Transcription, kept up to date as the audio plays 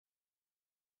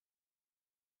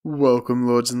Welcome,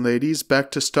 lords and ladies, back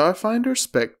to Starfinder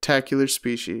Spectacular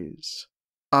Species.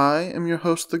 I am your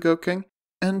host, the Goat King,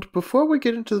 and before we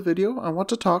get into the video, I want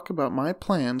to talk about my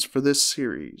plans for this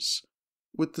series.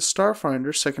 With the Starfinder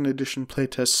 2nd Edition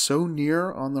playtest so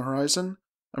near on the horizon,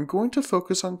 I'm going to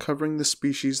focus on covering the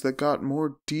species that got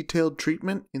more detailed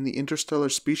treatment in the Interstellar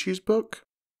Species book.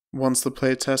 Once the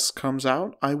playtest comes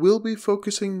out, I will be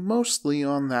focusing mostly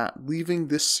on that, leaving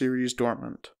this series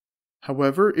dormant.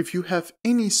 However, if you have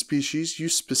any species you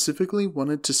specifically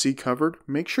wanted to see covered,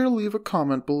 make sure to leave a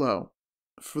comment below.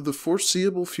 For the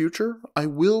foreseeable future, I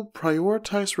will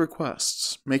prioritize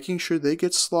requests, making sure they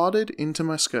get slotted into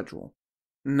my schedule.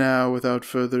 Now, without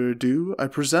further ado, I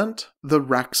present the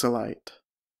Raxilite.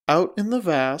 Out in the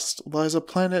vast lies a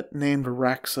planet named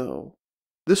Raxo.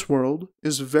 This world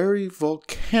is very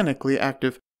volcanically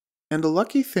active, and a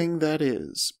lucky thing that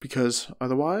is, because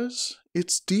otherwise,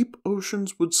 its deep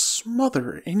oceans would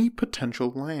smother any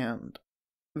potential land.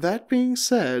 That being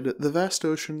said, the vast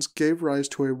oceans gave rise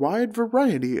to a wide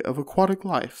variety of aquatic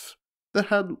life that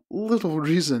had little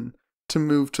reason to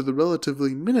move to the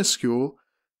relatively minuscule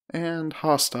and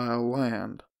hostile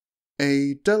land.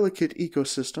 A delicate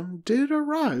ecosystem did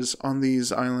arise on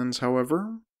these islands,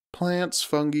 however. Plants,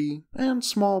 fungi, and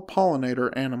small pollinator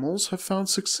animals have found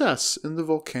success in the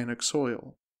volcanic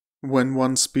soil. When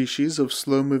one species of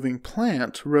slow-moving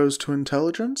plant rose to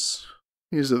intelligence,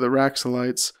 these are the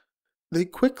Raxilites, they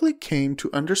quickly came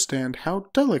to understand how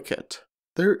delicate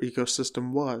their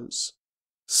ecosystem was.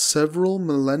 Several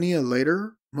millennia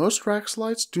later, most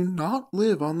Raxilites do not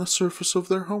live on the surface of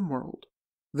their homeworld.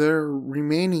 Their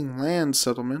remaining land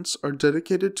settlements are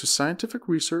dedicated to scientific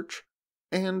research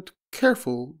and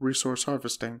careful resource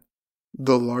harvesting.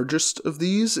 The largest of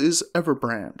these is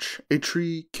Everbranch, a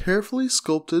tree carefully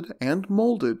sculpted and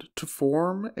molded to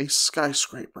form a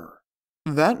skyscraper.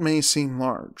 That may seem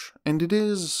large, and it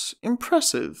is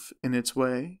impressive in its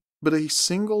way, but a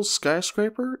single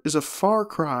skyscraper is a far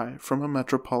cry from a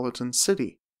metropolitan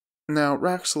city. Now,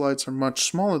 Raxilites are much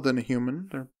smaller than a human,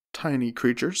 they're tiny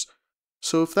creatures,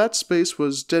 so if that space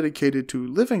was dedicated to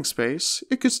living space,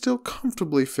 it could still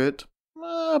comfortably fit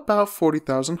about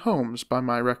 40,000 homes by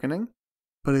my reckoning.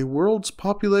 But a world's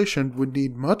population would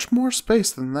need much more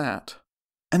space than that.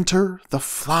 Enter the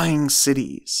Flying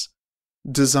Cities.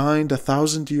 Designed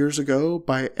 1,000 years ago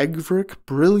by Egvric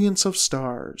Brilliance of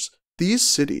Stars, these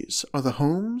cities are the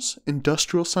homes,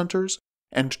 industrial centers,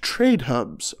 and trade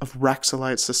hubs of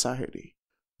Raxilite society.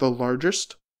 The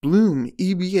largest, Bloom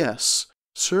EBS,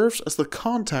 serves as the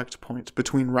contact point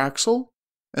between Raxil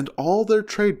and all their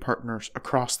trade partners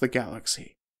across the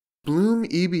galaxy. Bloom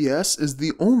EBS is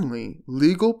the only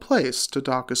legal place to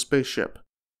dock a spaceship,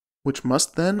 which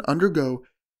must then undergo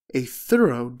a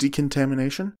thorough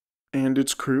decontamination, and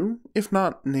its crew, if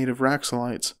not native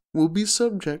Raxilites, will be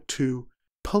subject to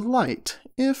polite,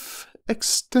 if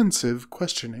extensive,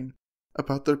 questioning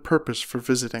about their purpose for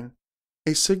visiting.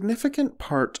 A significant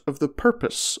part of the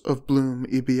purpose of Bloom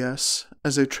EBS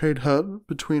as a trade hub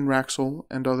between Raxil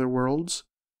and other worlds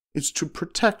is to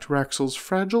protect Raxil's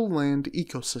fragile land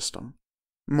ecosystem.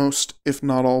 Most, if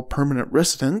not all, permanent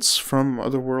residents from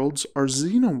other worlds are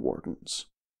xenowardens.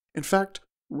 In fact,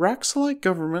 Raxilite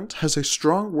government has a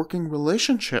strong working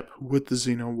relationship with the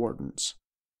xenowardens.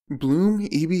 Bloom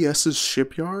EBS's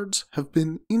shipyards have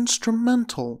been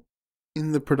instrumental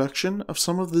in the production of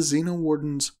some of the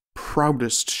xenowardens'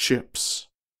 proudest ships.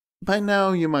 By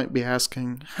now you might be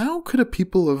asking, how could a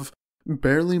people of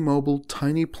barely mobile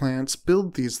tiny plants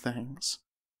build these things?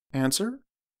 Answer: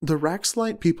 the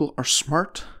Raxilite people are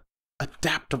smart,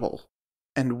 adaptable,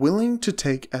 and willing to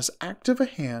take as active a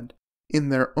hand in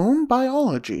their own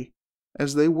biology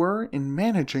as they were in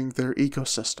managing their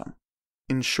ecosystem.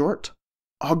 In short,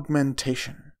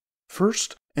 augmentation.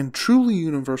 First and truly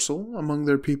universal among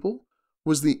their people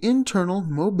was the Internal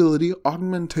Mobility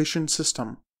Augmentation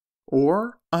System,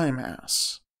 or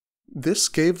IMAS. This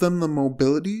gave them the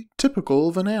mobility typical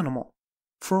of an animal.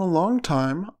 For a long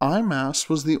time, IMAS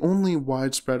was the only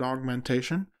widespread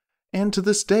augmentation, and to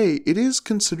this day it is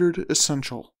considered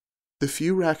essential. The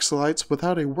few Raxilites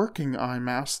without a working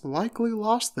IMAS likely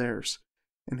lost theirs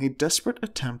in a desperate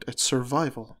attempt at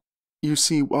survival. You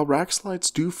see, while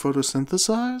Raxilites do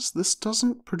photosynthesize, this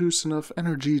doesn't produce enough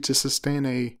energy to sustain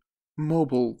a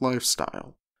mobile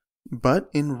lifestyle. But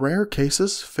in rare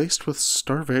cases faced with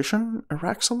starvation, a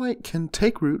Raxilite can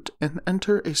take root and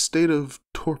enter a state of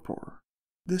torpor.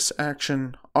 This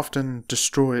action often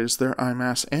destroys their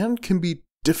IMAS and can be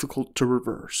difficult to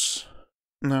reverse.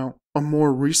 Now, a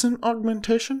more recent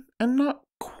augmentation, and not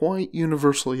quite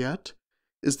universal yet,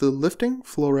 is the Lifting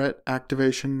Floret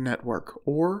Activation Network,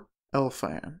 or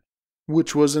LFAN.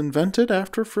 which was invented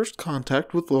after first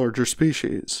contact with larger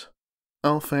species.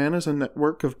 Elfan is a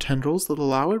network of tendrils that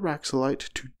allow a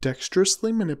Raxilite to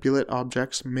dexterously manipulate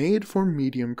objects made for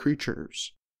medium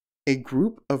creatures. A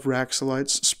group of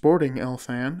Raxilites sporting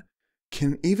Elfan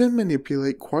can even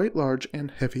manipulate quite large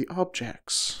and heavy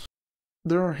objects.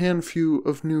 There are a handful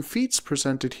of new feats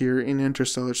presented here in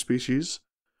Interstellar Species,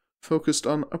 focused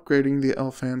on upgrading the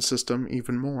Elfan system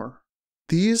even more.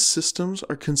 These systems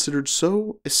are considered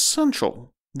so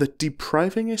essential that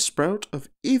depriving a sprout of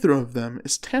either of them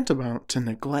is tantamount to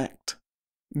neglect.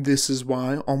 This is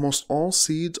why almost all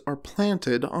seeds are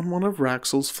planted on one of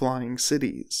Raxil's flying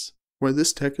cities, where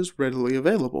this tech is readily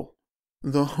available.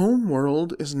 The home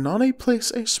world is not a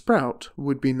place a sprout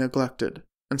would be neglected,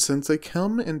 and since they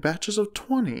come in batches of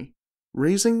 20,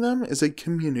 raising them is a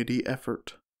community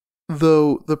effort.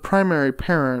 Though the primary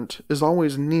parent is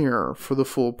always near for the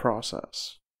full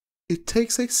process. It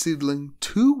takes a seedling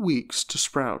 2 weeks to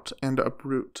sprout and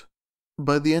uproot.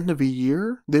 By the end of a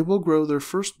year, they will grow their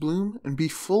first bloom and be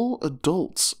full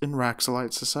adults in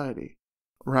Raxilite society.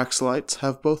 Raxilites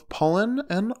have both pollen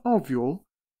and ovule,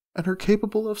 and are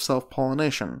capable of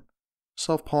self-pollination.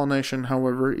 Self-pollination,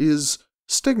 however, is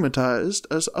stigmatized,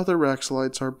 as other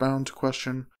Raxilites are bound to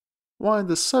question why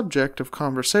the subject of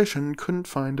conversation couldn't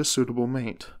find a suitable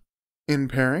mate. In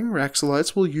pairing,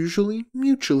 Raxilites will usually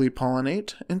mutually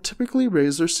pollinate and typically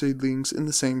raise their seedlings in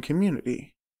the same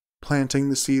community. Planting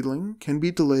the seedling can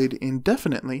be delayed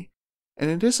indefinitely,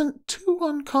 and it isn't too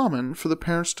uncommon for the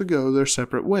parents to go their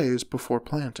separate ways before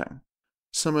planting.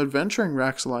 Some adventuring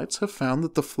Raxilites have found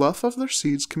that the fluff of their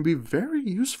seeds can be very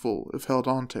useful if held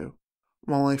onto.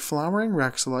 While a flowering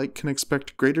Raxilite can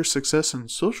expect greater success in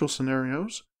social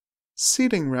scenarios,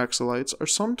 seeding Raxilites are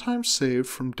sometimes saved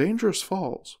from dangerous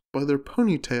falls by their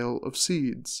ponytail of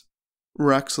seeds.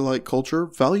 Raxilite culture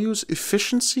values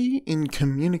efficiency in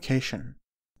communication,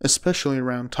 especially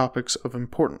around topics of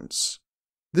importance.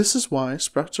 This is why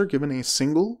sprouts are given a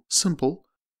single, simple,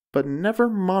 but never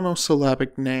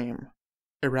monosyllabic name.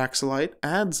 A Raxilite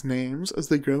adds names as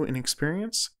they grow in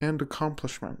experience and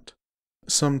accomplishment.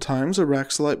 Sometimes a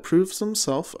Raxilite proves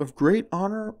themselves of great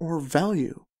honor or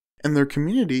value, and their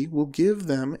community will give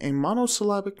them a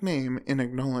monosyllabic name in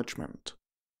acknowledgement.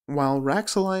 While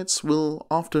Raxilites will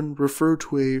often refer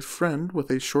to a friend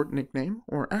with a short nickname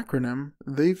or acronym,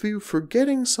 they view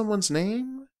forgetting someone's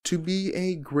name to be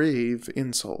a grave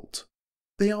insult.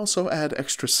 They also add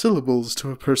extra syllables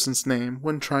to a person's name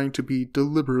when trying to be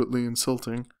deliberately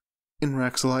insulting. In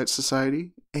Raxilite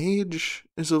society, age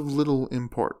is of little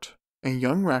import. A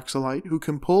young Raxilite who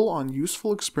can pull on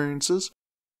useful experiences,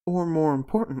 or more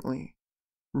importantly,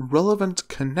 relevant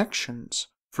connections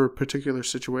for a particular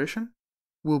situation,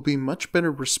 will be much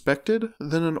better respected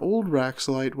than an old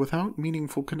Raxilite without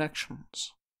meaningful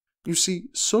connections. You see,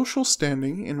 social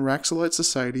standing in Raxilite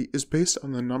society is based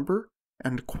on the number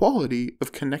and quality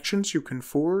of connections you can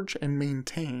forge and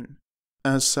maintain.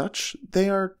 As such,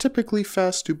 they are typically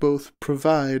fast to both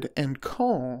provide and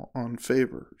call on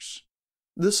favors.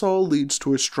 This all leads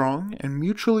to a strong and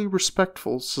mutually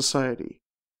respectful society.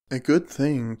 A good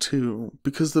thing, too,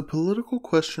 because the political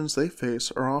questions they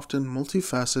face are often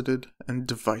multifaceted and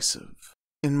divisive.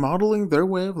 In modeling their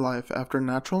way of life after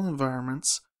natural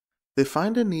environments, they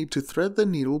find a need to thread the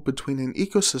needle between an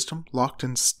ecosystem locked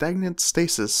in stagnant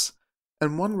stasis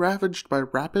and one ravaged by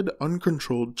rapid,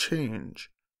 uncontrolled change.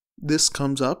 This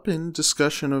comes up in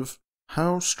discussion of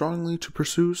how strongly to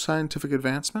pursue scientific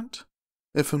advancement,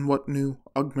 if and what new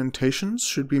augmentations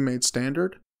should be made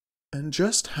standard, and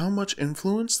just how much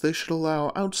influence they should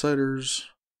allow outsiders,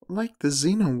 like the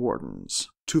Xenowardens,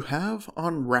 to have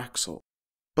on Raxil.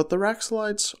 But the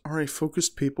Raxilites are a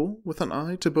focused people with an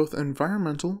eye to both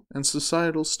environmental and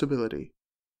societal stability.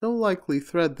 They'll likely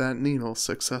thread that needle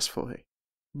successfully.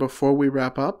 Before we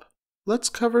wrap up, let's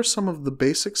cover some of the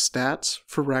basic stats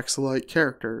for Raxilite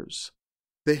characters.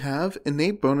 They have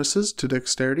innate bonuses to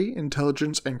dexterity,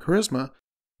 intelligence, and charisma,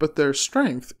 but their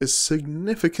strength is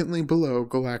significantly below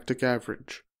galactic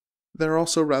average. They're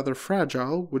also rather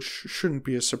fragile, which shouldn't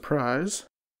be a surprise,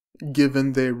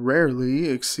 given they rarely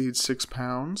exceed 6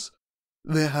 pounds.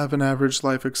 They have an average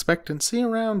life expectancy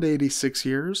around 86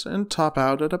 years and top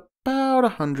out at about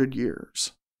 100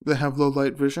 years. They have low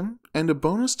light vision, and a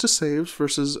bonus to saves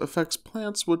versus effects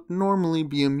plants would normally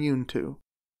be immune to.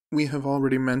 We have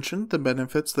already mentioned the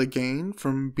benefits they gain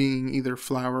from being either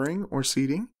flowering or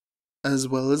seeding, as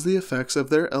well as the effects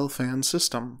of their Elfan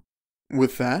system.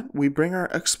 With that, we bring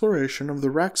our exploration of the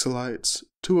Raxilites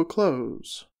to a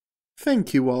close.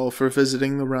 Thank you all for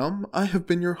visiting the realm. I have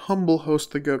been your humble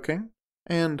host, the Goat King,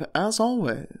 and as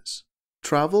always,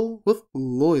 travel with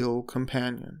loyal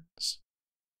companions.